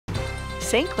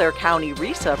St. Clair County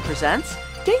RESA presents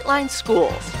Dateline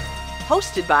Schools,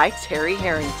 hosted by Terry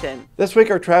Harrington. This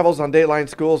week our travels on Dateline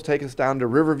Schools take us down to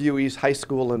Riverview East High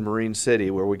School in Marine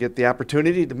City, where we get the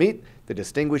opportunity to meet the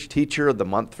Distinguished Teacher of the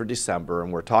Month for December.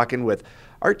 And we're talking with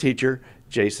art teacher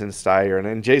Jason Stier.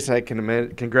 And Jason,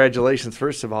 congratulations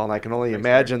first of all, and I can only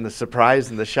imagine the surprise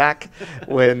and the shock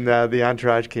when the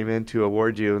entourage came in to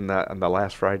award you on the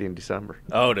last Friday in December.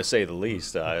 Oh, to say the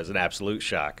least. It was an absolute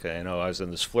shock. I was in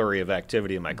this flurry of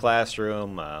activity in my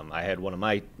classroom. I had one of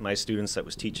my students that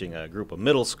was teaching a group of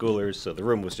middle schoolers, so the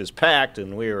room was just packed,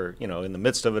 and we were, in the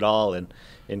midst of it all, and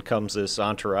in comes this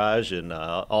entourage, and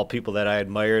all people that I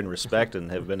admire and respect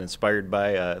and have been inspired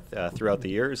by throughout the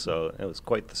years, so it was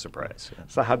quite the surprise.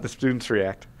 So how'd the students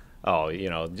react? Oh,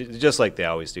 just like they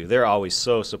always do. They're always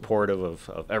so supportive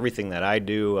of everything that I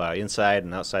do inside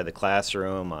and outside the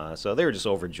classroom. So they were just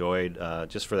overjoyed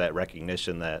just for that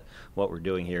recognition that what we're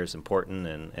doing here is important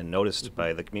and noticed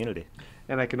by the community.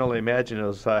 And I can only imagine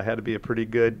it had to be a pretty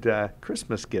good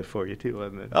Christmas gift for you, too,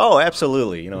 wasn't it? Oh,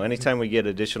 absolutely. Anytime we get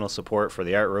additional support for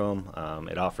the art room,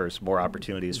 it offers more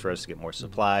opportunities for us to get more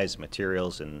supplies,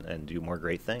 materials, and do more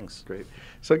great things. Great.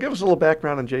 So give us a little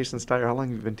background on Jason Stier. How long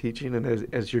have you been teaching, and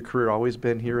has your career always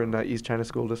been here in East China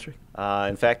School District?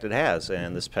 In fact, it has,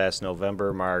 and this past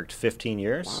November marked 15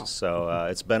 years. Wow. So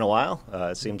it's been a while.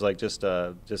 It seems like just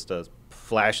a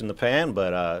flash in the pan,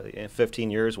 but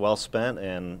 15 years well spent,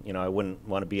 and I wouldn't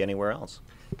want to be anywhere else.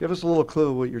 Give us a little clue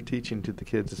of what you're teaching to the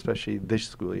kids, especially this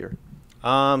school year.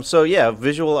 So yeah,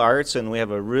 visual arts, and we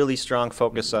have a really strong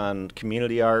focus on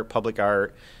community art, public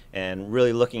art, and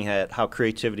really looking at how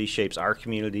creativity shapes our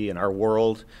community and our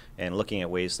world, and looking at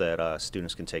ways that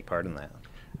students can take part in that.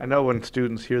 I know when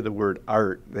students hear the word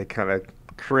art, they kind of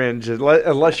cringe,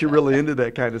 unless you're really into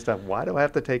that kind of stuff. Why do I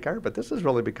have to take art? But this has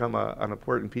really become an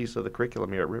important piece of the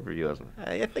curriculum here at Riverview, hasn't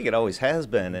it? I think it always has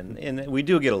been, and we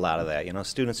do get a lot of that.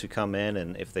 Students who come in,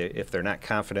 and if they're not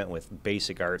confident with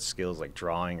basic art skills like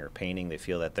drawing or painting, they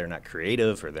feel that they're not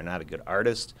creative or they're not a good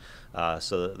artist.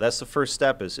 So that's the first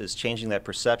step, is changing that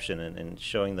perception and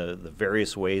showing the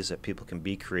various ways that people can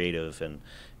be creative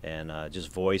and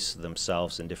just voice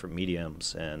themselves in different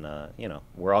mediums. And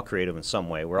we're all creative in some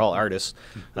way. We're all artists.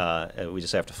 We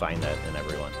just have to find that in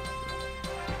everyone.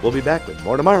 We'll be back with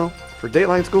more tomorrow. For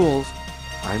Dateline Schools,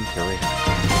 I'm Terry.